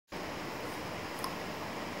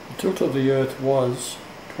tilt of the Earth was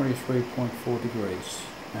 23.4 degrees,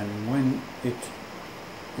 and when it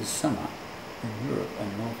is summer in Europe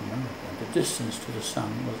and North America, the distance to the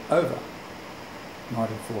Sun was over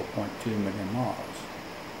 94.2 million miles,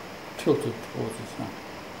 tilted towards the Sun.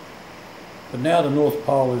 But now the North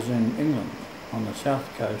Pole is in England, on the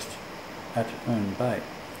south coast at Herne Bay.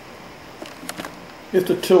 If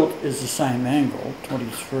the tilt is the same angle,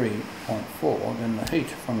 23.4, then the heat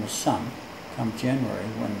from the Sun come January,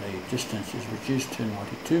 when the distance is reduced to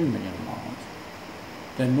 92 million miles,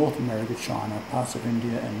 then North America, China, parts of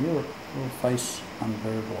India and Europe will face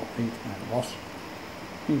unbearable heat and loss,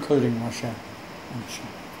 including Russia and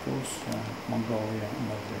China, of course, Mongolia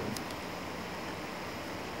and those areas.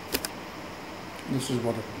 This is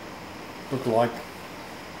what it looked like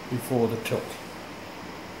before the tilt.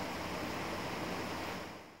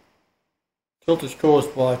 Tilt is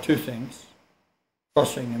caused by two things: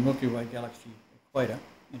 crossing the Milky Way galaxy equator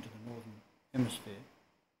into the Northern Hemisphere,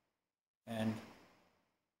 and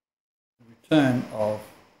the return of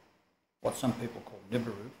what some people call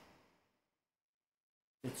Nibiru.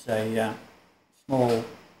 It's a small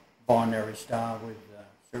binary star with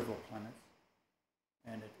several planets,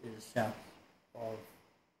 and it is south of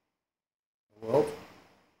the world,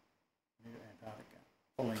 near Antarctica,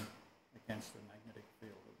 pulling against the magnetic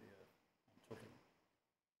field of the Earth and tilting.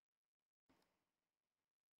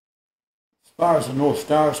 As far as the North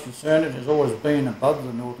Star is concerned, it has always been above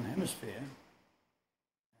the Northern Hemisphere, and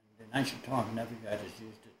in ancient times navigators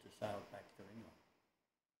used it to sail back to England.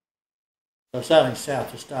 So sailing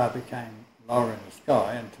south, the star became lower in the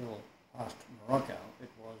sky until past Morocco it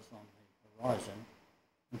was on the horizon,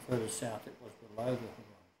 and further south it was below the horizon.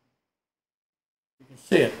 You can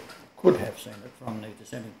see it, could have seen it, from the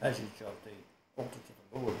descending passage of the altar to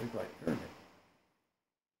the Lord, the Great Pyramid.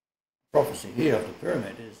 The prophecy here of the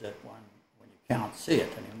pyramid is that when you can't see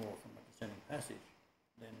it anymore from the descending passage,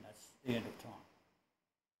 then that's the end of time.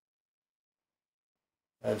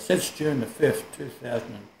 Since June the 5th,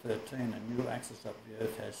 2013, a new axis of the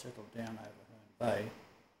Earth has settled down over Herne Bay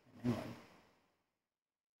in England.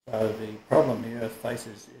 So the problem the Earth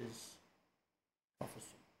faces is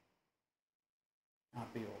prophecy.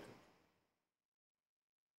 Can't be altered.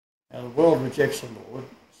 Now the world rejects the Lord,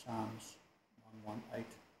 Psalms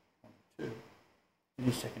 118:22, in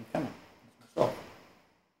his second coming, as myself.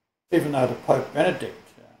 Even though the Pope Benedict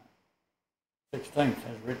XVI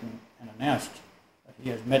has written and announced that he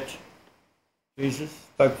has met Jesus,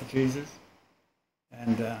 spoke to Jesus,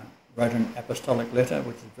 and wrote an apostolic letter,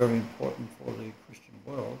 which is very important for the Christian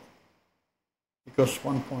world, because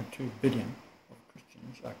 1.2 billion of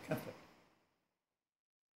Christians are Catholic.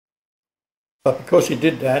 But because he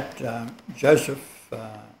did that, Joseph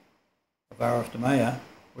of Arimathea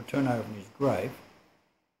would turn over in his grave,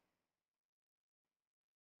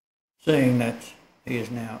 seeing that he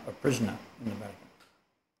is now a prisoner in the Vatican.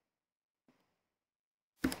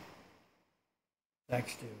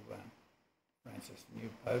 Thanks to Francis, the new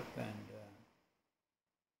Pope, and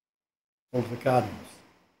all of the cardinals.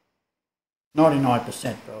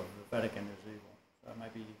 99% of the Vatican is evil. So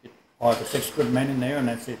maybe you get 5 or 6 good men in there and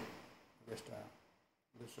that's it. The rest are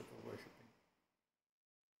Lucifer worshipping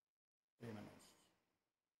demonists.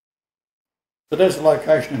 So there's the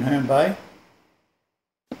location in Herne Bay.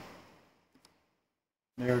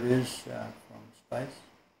 There it is from space.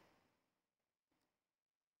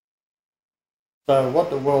 So what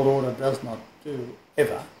the world order does not do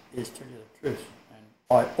ever is tell you the truth, and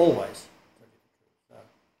I always tell you the truth. So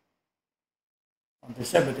on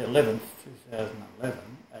December the 11th,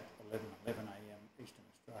 2011, at 11:11 a.m. Eastern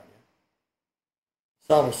Australia, the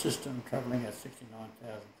solar system travelling at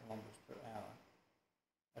 69,000 kilometres per hour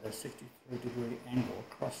at a 63-degree angle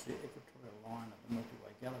crossed the equatorial line of the Milky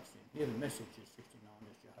Way galaxy. And here the message is 69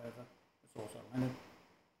 is Jehovah, it's also Leonard,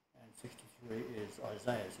 and 63 is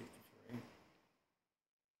Isaiah 63.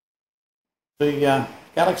 The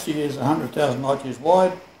galaxy is 100,000 light years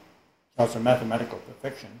wide, so it's a mathematical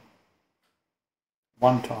perfection.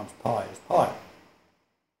 1 times pi is pi.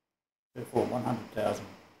 Therefore, 100,000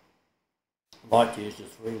 light years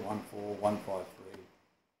is 314,153,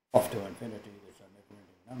 off to infinity. There's a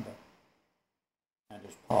never-ending number, and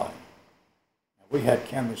it's pi. Now, we had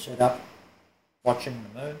cameras set up watching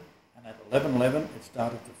the moon, and at 11:11 it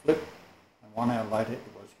started to flip, and 1 hour later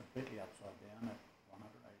it was completely upside down at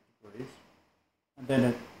 180 degrees. And then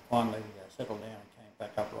it finally settled down and came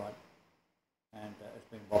back upright, and it's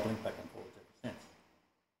been wobbling back and forth ever since.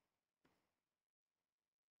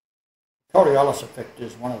 The Coriolis effect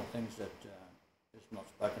is one of the things that is not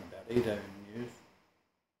spoken about either in the news.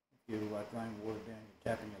 If you drain water down your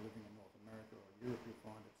tap and you're living in North America or Europe, you'll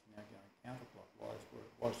find it's now going counterclockwise where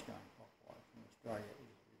it was going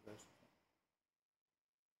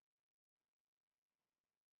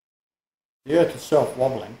The Earth itself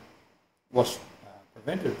wobbling was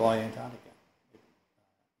prevented by Antarctica. It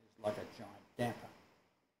is like a giant damper.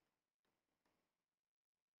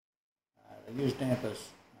 They use dampers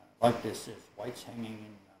like this as weights hanging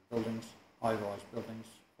in buildings, high-rise buildings,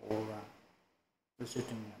 for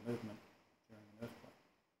resisting movement during an earthquake.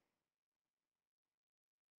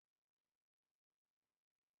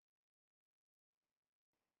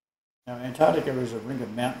 Now, Antarctica is a ring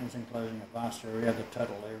of mountains enclosing a vast area. The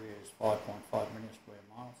total area is 5.5 million square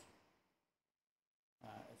miles.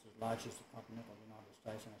 It's as large as the continental United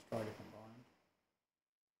States and Australia combined.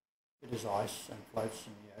 It is ice and floats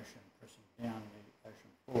in the ocean, pressing down the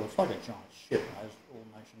ocean floor. It's like a giant ship, as all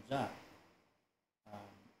nations are.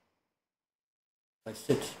 They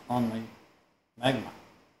sit on the magma.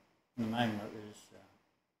 And the magma is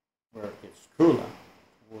where it gets cooler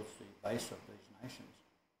towards the base of these nations.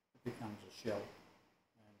 It becomes a shell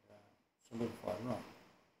and solidified rock.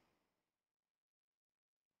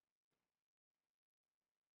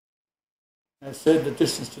 As said, the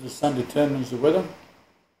distance to the sun determines the weather.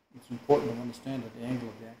 It's important to understand that the angle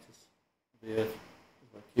of the axis of the Earth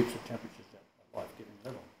is what keeps the temperatures at a life-giving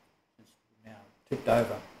level. Since we've now tipped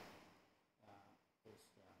over,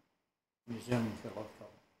 New Zealand's got a lot of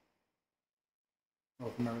trouble.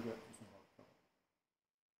 North America is in a lot of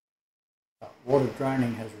trouble. Water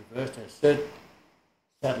draining has reversed, as said.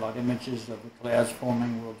 Satellite images of the clouds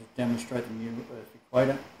forming will demonstrate the new Earth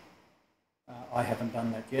equator. I haven't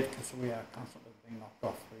done that yet because we are constantly being knocked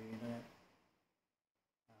off the internet.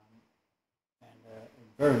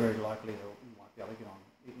 Very, very likely that we won't be able to get on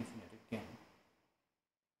the internet again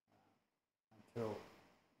until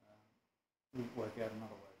we work out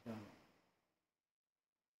another way of doing it.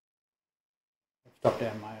 They've stopped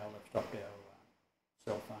our mail, they've stopped our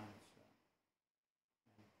cell phones,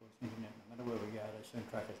 and of course the internet, no matter where we go, they soon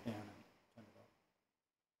track us down and turn it off.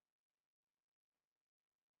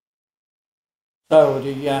 So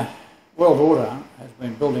the world order has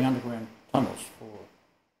been building underground tunnels for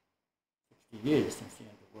 60 years since the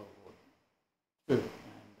end of World War II, and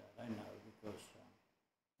they know because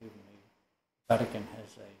even the Vatican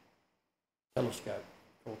has a telescope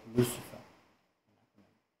called Lucifer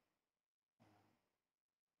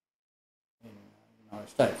in the United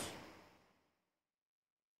States.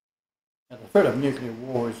 Now, the threat of nuclear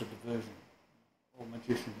war is a diversion. All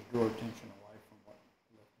magicians draw attention away from what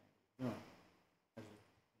the left hand is doing, as it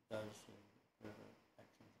does the further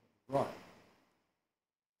actions of the right.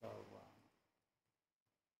 So,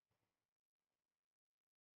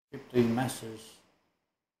 keep the masses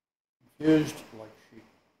confused like sheep.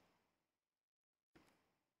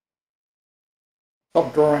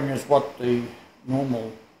 Top drawing is what the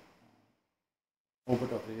normal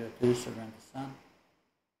orbit of the Earth is around the Sun.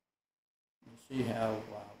 You see how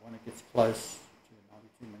when it gets close to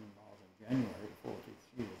 92 million miles in January, the 4th each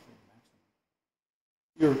year is the maximum.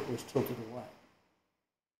 Europe was tilted away.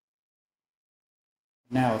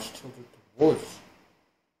 Now it's tilted towards the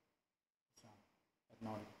Sun at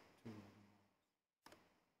 92 million miles.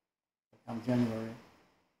 So come January,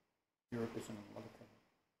 Europe is in a lot of trouble.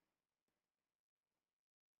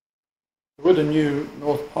 With the new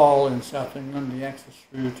North Pole in South England, the axis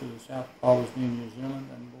through to the South Pole is near New Zealand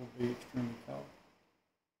and will be extremely cold.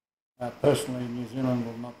 Personally, New Zealand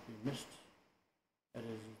will not be missed. It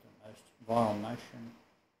is the most vile nation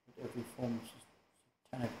with every form of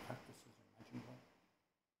satanic practices imaginable.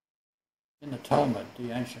 In the Talmud, the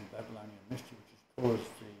ancient Babylonian mystery, which has caused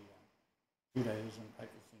the Judaism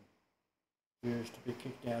practicing Jews to be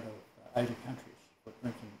kicked out of 80 countries for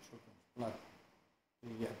drinking children's blood.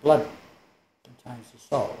 The blood contains the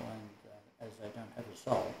soul, and as they don't have a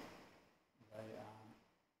soul, they are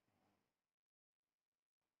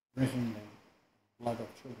drinking the blood of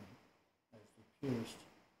children as the purest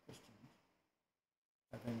Christians,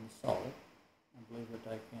 having the soul, and believe that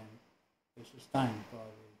they can be sustained by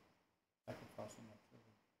the sacrificing of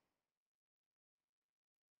children.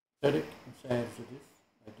 Pathetic and sad as it is,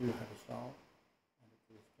 they do have a soul, and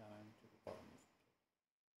it is going to the bottom.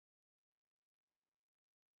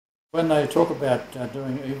 When they talk about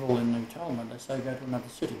doing evil in the Talmud, they say go to another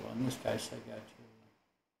city. Well, in this case, they go to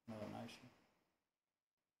another nation.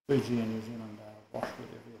 Fiji and New Zealand are washed with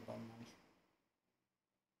every abomination.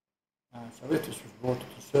 So if this was brought to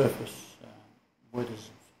the surface, where does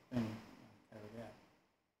it been carried out?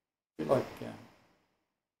 A bit like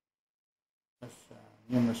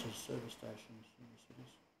numerous service stations in the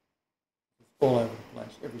cities. It's all over the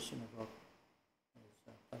place. Every synagogue is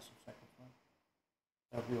a place of sacrifice.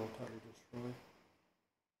 They'll be all totally destroyed.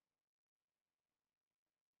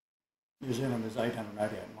 New Zealand is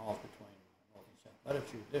 888 miles between north and south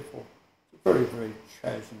latitude. Therefore, it's a very, very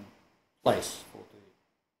chosen place for the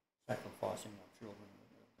sacrificing of children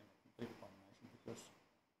being a complete abomination, because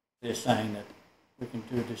they're saying that we can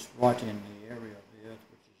do this right in the area of the earth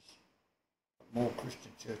which is more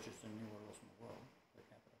Christian churches than anywhere else in the world per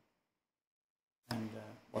capita. And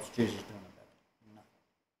what's Jesus doing about it? Nothing.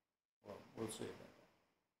 Well, we'll see about that.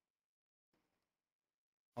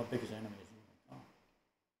 Our biggest enemy is humankind.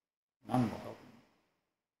 None will help him,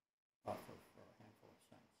 apart from for a handful of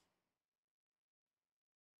saints.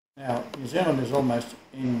 Now, New Zealand is almost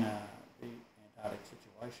in the Antarctic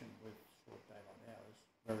situation with short daylight hours,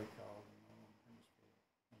 very cold in the Northern Hemisphere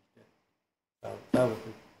instead. So they will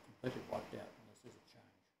be completely wiped out unless there's a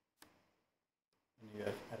change in the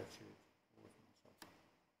Earth's attitude towards myself.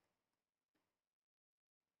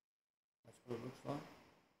 That's what it looks like.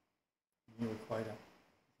 The new equator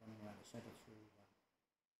is running around the centre through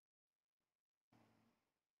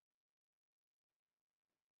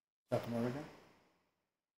South America.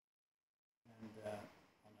 And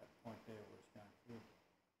on that point there where it's going through,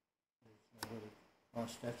 there's where the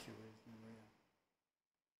Christ statue is in Rio.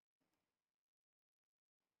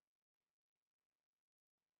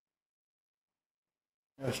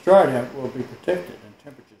 Now, Australia will be protected and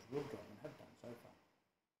temperatures will drop and have done so far,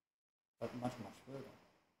 but much, much further.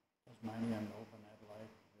 Tasmania, Melbourne,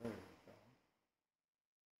 Adelaide, very, very cold.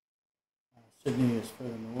 Sydney is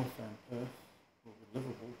further north, and Perth will be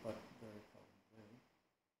livable, but very cold indeed.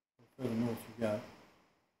 The further north you go,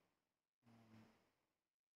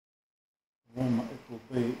 the warmer it will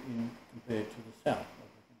be compared to the south of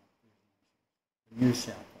the new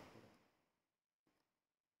south.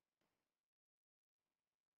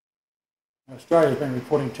 Now, Australia has been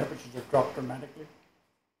reporting temperatures have dropped dramatically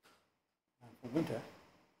for winter,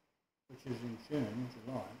 which is in June,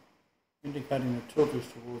 July, indicating the tilt is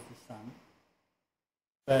towards the sun.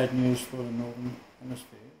 Bad news for the Northern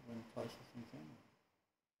Hemisphere when closest in January.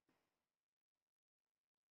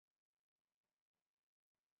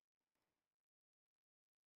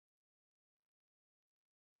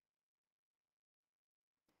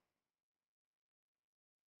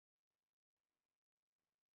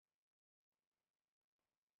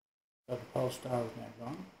 So the pole star is now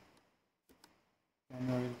gone.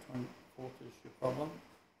 January the 24th is your problem.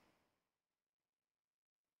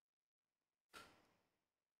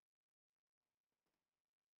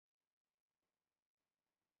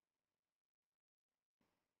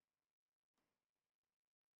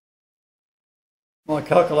 My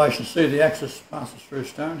calculations see the axis passes through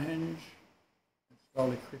Stonehenge. It's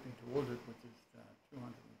slowly creeping towards it, which is 212.7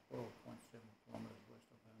 kilometres west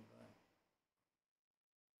of Home Bay.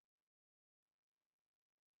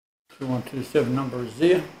 2127 number is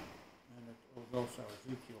there, and it was also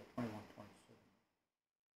Ezekiel 2127.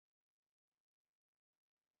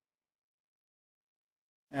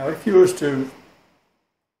 Now, if you was to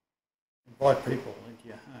invite people into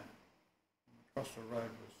your home, and across the road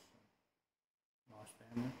was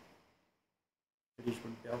family, kiddies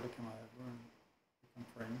would be able to come over and become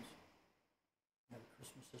friends, have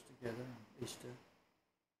Christmases together and Easter, and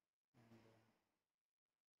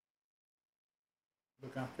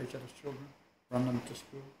look after each other's children, run them to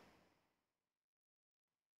school.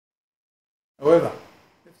 However,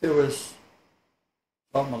 if there was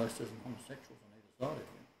child molesters and homosexuals on either side of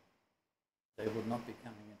you, they would not be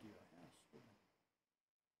coming into your house, would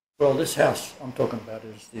they? Well, this house I'm talking about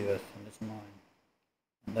is the earth, and it's mine.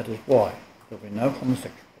 And that is why there will be no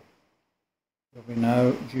homosexual, there will be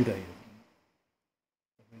no Judaism,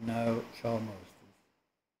 there will be no child molesters,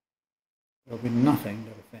 there will be nothing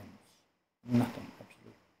that offends, nothing,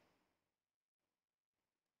 absolutely.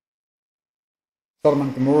 Sodom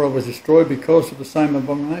and Gomorrah was destroyed because of the same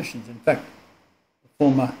abominations. In fact, the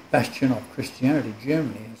former bastion of Christianity,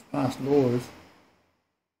 Germany, has passed laws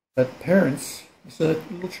that parents, so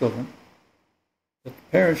that little children,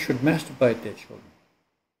 that parents should masturbate their children.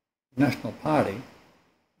 The National Party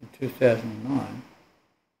in 2009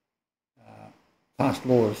 passed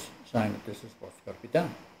laws saying that this is what's got to be done.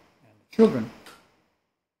 And the children,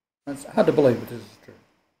 it's hard to believe that this is true.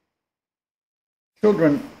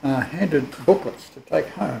 Children are handed booklets to take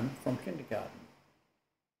home from kindergarten,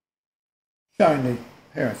 showing the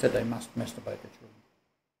parents that they must masturbate their children.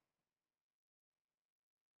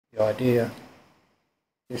 The idea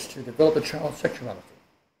is to develop a child's sexuality.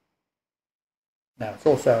 Now, it's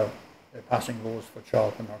also, they're passing laws for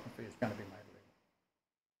child pornography is going to be made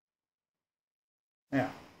legal.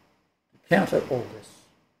 Now, to counter all this,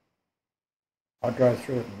 I drove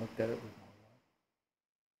through it and looked at it with my wife.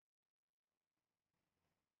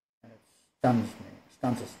 And it stuns me, it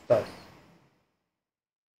stuns us both.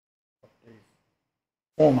 What these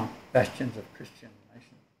former bastions of Christian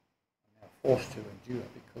nation are now forced to endure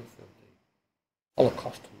because of the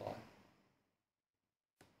Holocaust lie.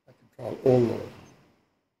 They control all laws.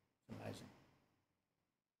 It's amazing.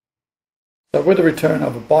 So with the return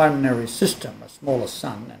of a binary system, a smaller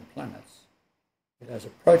sun and planets, it has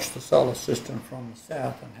approached the solar system from the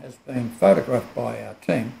south and has been photographed by our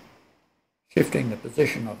team, shifting the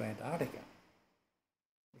position of Antarctica,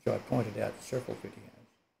 which I pointed out in several videos,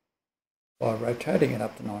 by rotating it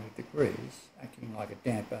up to 90 degrees, acting like a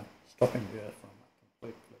damper, stopping the Earth from a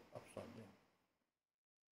complete flip upside down.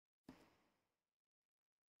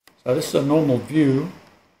 So this is a normal view.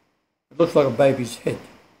 It looks like a baby's head,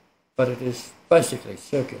 but it is basically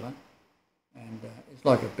circular, and it's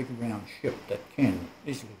like a big round ship that can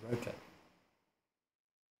easily rotate.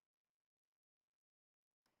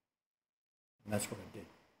 And that's what it did.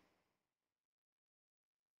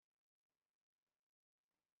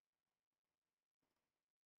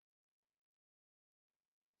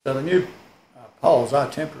 So the new poles are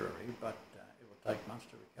temporary, but it will take months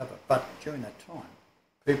to recover. But during that time,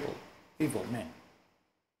 people, evil men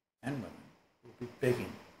and women, will be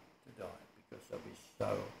begging to die because they'll be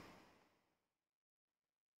so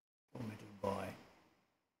tormented by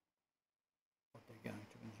what they're going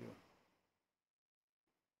to endure.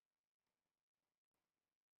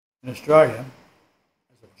 In Australia,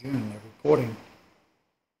 as of June, they're reporting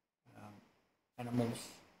animals,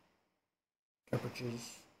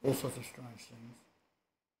 temperatures, all sorts of strange things.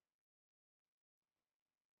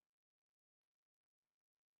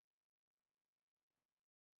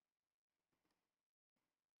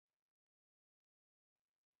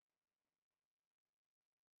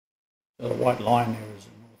 So the white line there is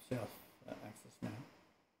the north-south axis now,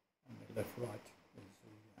 and the left-right is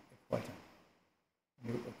the equator,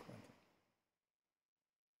 new equator.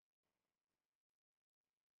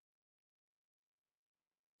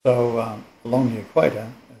 So along the equator,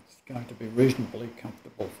 it's going to be reasonably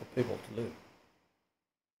comfortable for people to live.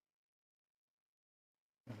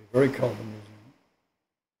 It's going to be very cold in New Zealand.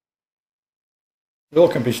 It all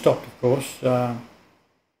can be stopped, of course.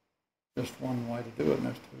 Just one way to do it, and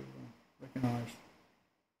that's to recognise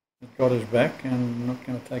that God is back and not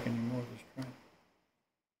going to take any more of this crap.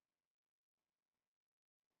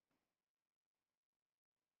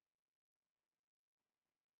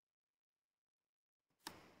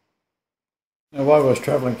 Now, while I was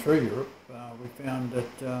travelling through Europe, we found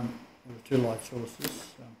that there were two light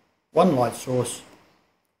sources. One light source,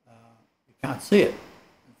 you can't see it.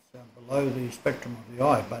 It's below the spectrum of the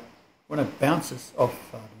eye, but when it bounces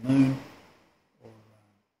off the moon or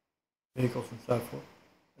vehicles and so forth,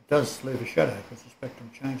 it does leave a shadow because the spectrum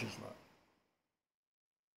changes light.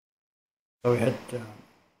 So we had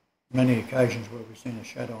many occasions where we've seen a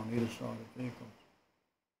shadow on either side of vehicles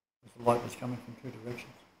because the light was coming from two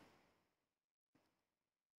directions.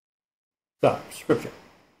 So, scripture.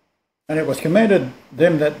 And it was commanded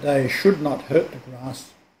them that they should not hurt the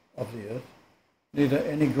grass of the earth, neither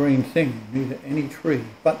any green thing, neither any tree,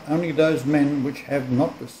 but only those men which have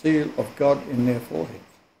not the seal of God in their foreheads.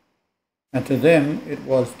 And to them it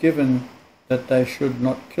was given that they should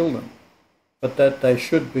not kill them, but that they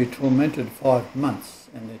should be tormented 5 months,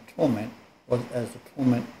 and their torment was as the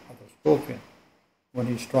torment of a scorpion, when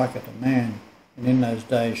he striketh a man, and in those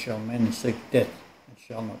days shall men seek death, and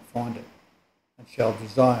shall not find it, and shall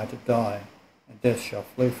desire to die, and death shall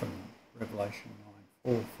flee from them. Revelation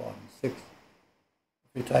 9:4, 5 and 6.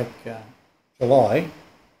 If you take July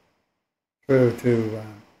through to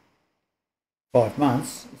 5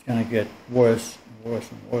 months, it's going to get worse and worse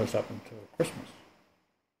and worse up until Christmas,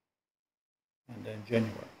 and then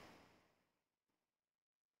January.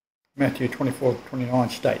 Matthew 24:29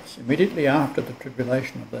 states, immediately after the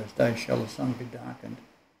tribulation of those days shall the sun be darkened,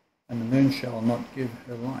 and the moon shall not give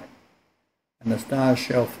her light, and the stars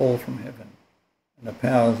shall fall from heaven, and the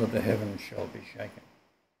powers of the heavens shall be shaken.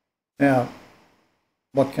 Now,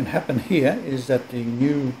 what can happen here is that the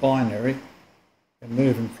new binary can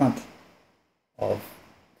move in front of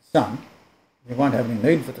the sun. You won't have any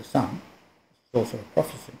need for the sun. It's also a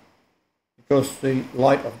prophecy, because the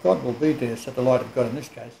light of God will be there. So the light of God in this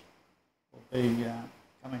case will be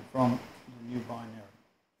coming from the new binary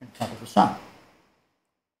in front of the sun.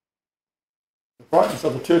 The brightness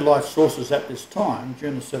of the two light sources at this time,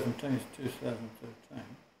 June the 17th, 2013,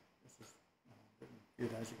 this is written a few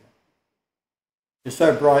days ago, is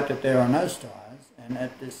so bright that there are no stars, and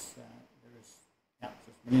at this there is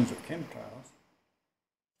countless millions of chemtrails.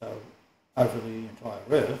 So over the entire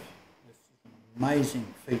Earth, this is an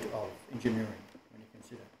amazing feat of engineering when you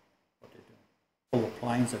consider what they're doing. All the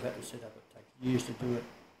planes they've had to set up, it takes years to do it,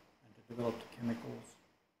 and to develop the chemicals.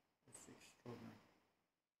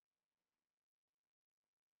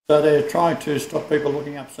 So they're trying to stop people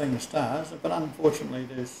looking up seeing the stars, but unfortunately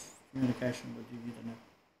there's communication with the internet,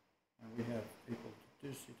 and we have people that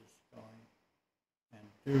do see the sky and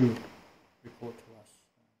do report to us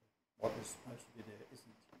what is supposed to be there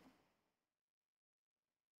isn't.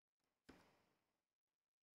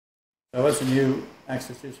 So as the new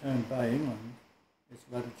axis is Herne Bay, England, its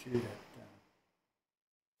latitude at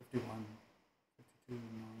 51, 52,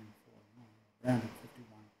 949, around at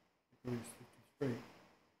 51 degrees 53.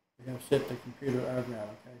 We have set the computer over our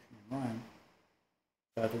location in Rome,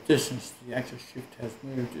 so the distance the axis shift has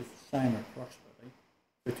moved is the same approximately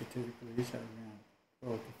 52 degrees at around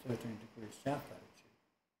 12 to 13 degrees south latitude.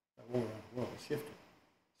 So all around the world is shifted.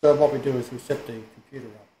 So what we do is we set the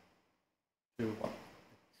computer up to what it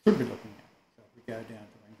should be looking at. So if we go down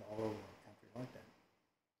to Angola or a country like that,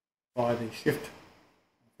 by the shift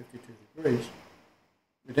of 52 degrees,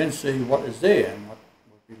 we then see what is there and what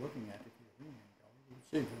we'll be looking at. If you're in Angola, you will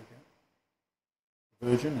see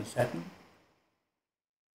Virgin and Saturn.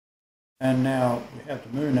 And now we have the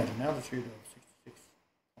moon at an altitude of 66.07.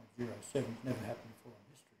 It's never happened before in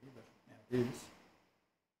history, but now it is.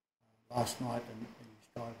 Last night the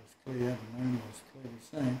sky was clear, the moon was clearly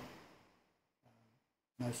seen.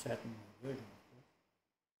 No Saturn or Virgin, of course,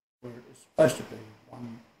 where it is supposed to be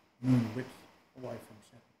one moon width away from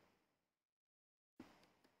Saturn.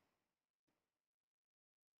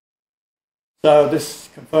 So this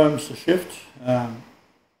confirms the shift. As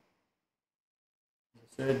I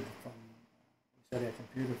said, we set our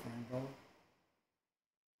computer for Angola.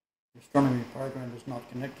 The astronomy program is not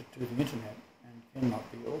connected to the internet and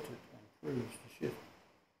cannot be altered and proves the shift.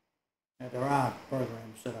 Now there are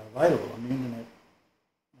programs that are available on the internet.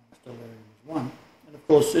 Stellarium is one, and of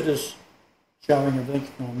course it is showing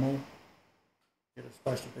events normal. It is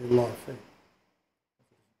supposed to be a live feed.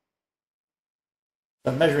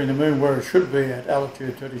 So measuring the moon where it should be at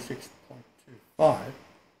altitude 36.25, and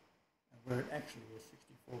where it actually is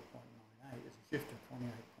 64.98, is a shift of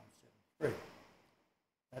 28.73.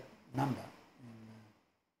 That number in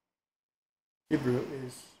Hebrew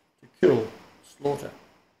is to kill, slaughter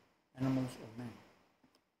animals or men.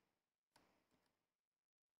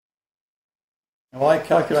 Now I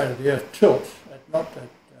calculated the Earth tilt at not at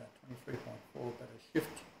 23.4, but a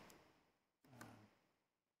shift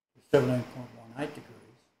to 17.18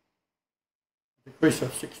 degrees, a decrease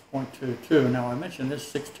of 6.22. Now I mentioned this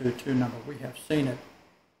 622 number, we have seen it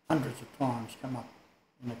hundreds of times come up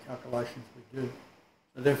in the calculations we do.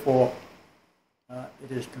 So therefore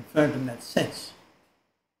it is confirmed in that sense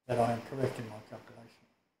that I am correct in my calculation.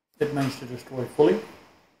 It means to destroy fully,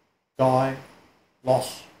 die,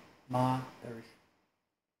 loss, mar, perish.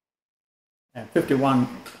 And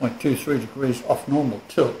 51.23 degrees off normal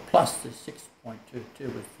tilt plus the 6.22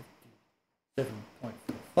 is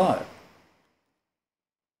 57.45.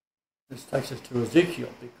 This takes us to Ezekiel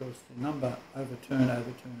because the number overturn in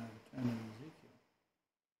Ezekiel. And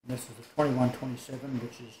this is the 2127,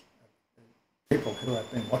 which is people who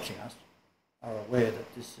have been watching us are aware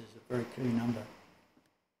that this is a very key number.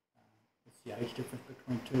 It's the age difference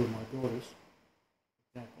between two of my daughters,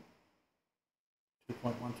 for example.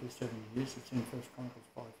 2.127 years. It's in First Chronicles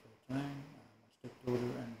 5:13, my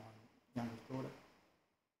stepdaughter and my youngest daughter.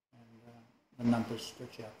 And the numbers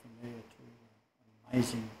stretch out from there to an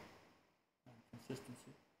amazing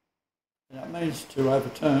consistency. And that means to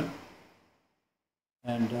overturn,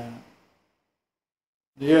 and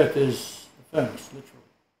the earth is the furnace, literally.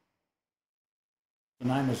 The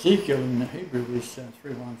name Ezekiel in the Hebrew is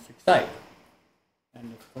 3168,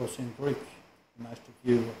 and of course in Greek, most of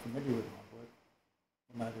you are familiar with my work.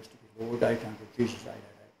 Know this to be Lord, 800, Jesus 888,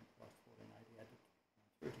 and Christ 1480, added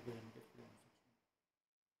 3 together and get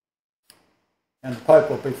 3168. And the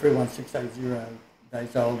Pope will be 31680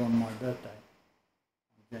 days old on my birthday,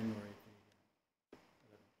 on January the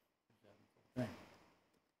 11th, 2014.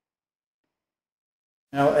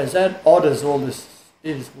 Now, as odd as all this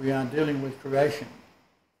is, we are dealing with creation.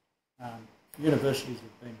 Universities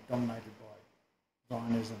have been dominated by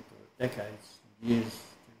Zionism for decades, years,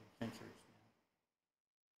 centuries.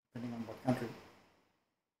 Depending on what country.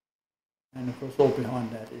 And of course all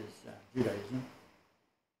behind that is Judaism.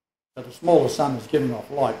 So the smaller sun is giving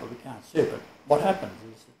off light, but we can't see it. But what happens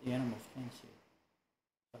is that the animals can see it.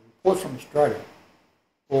 So reports from Australia,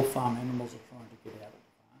 all farm animals are trying to get out of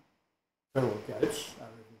the farm. Feral goats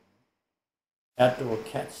are everywhere. Outdoor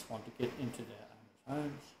cats want to get into their owners'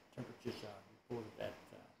 homes. Temperatures are reported at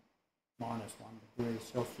 -1 degree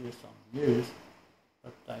Celsius on the news,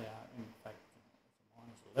 but they are in fact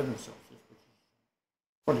 -11 Celsius, which is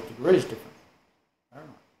 20 degrees different.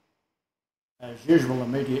 Fahrenheit. As usual, the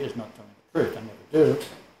media is not telling the truth. They never do.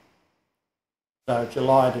 So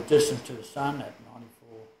July, the distance to the sun at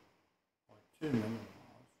 94.2 million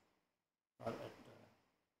miles, right at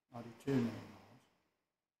 92 million miles,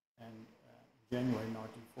 and January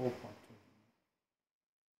 94.2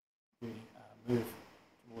 million. We move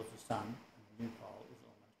towards the sun, and the new pole is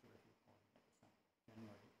almost directly pointing at the sun.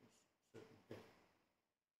 January is certain death.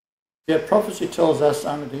 Yet prophecy tells us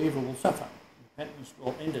only the evil will suffer. Repentance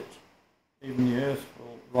will end it. Even the earth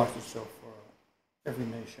will right itself, for every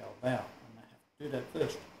knee shall bow. And they have to do that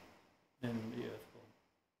first. Then the earth will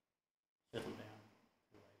settle down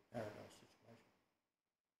to a paradise situation.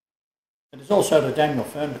 It is also the Daniel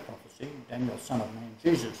furnace prophecy, Daniel, son of man,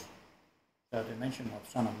 Jesus. So the mention of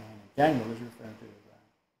son of man in Daniel is referring to the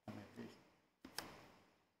coming of Jesus.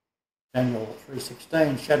 Daniel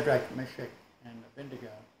 3:16, Shadrach, Meshach, and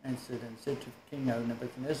Abednego answered and said to King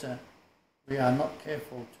Nebuchadnezzar, we are not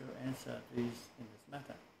careful to answer these in this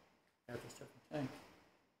matter. Chapter 17.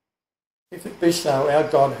 If it be so, our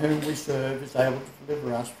God whom we serve is able to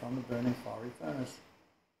deliver us from the burning fiery furnace,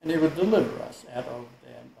 and he will deliver us out of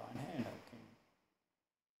thine hand, O King.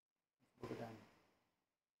 Look at Daniel.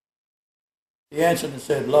 He answered and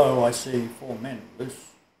said, lo, I see 4 men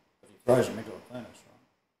loose, but he throws them into a furnace,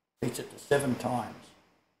 right? Heats it to 7 times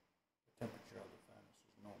the temperature of the furnace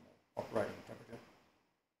is normal operating temperature.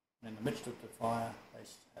 And in the midst of the fire, they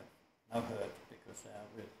have no hurt because they are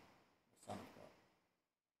with the Son of God.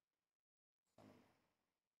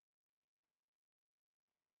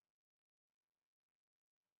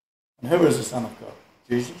 And who is the Son of God?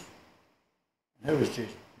 Jesus. And who is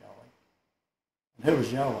Jesus? Yahweh. And who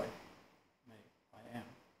is Yahweh?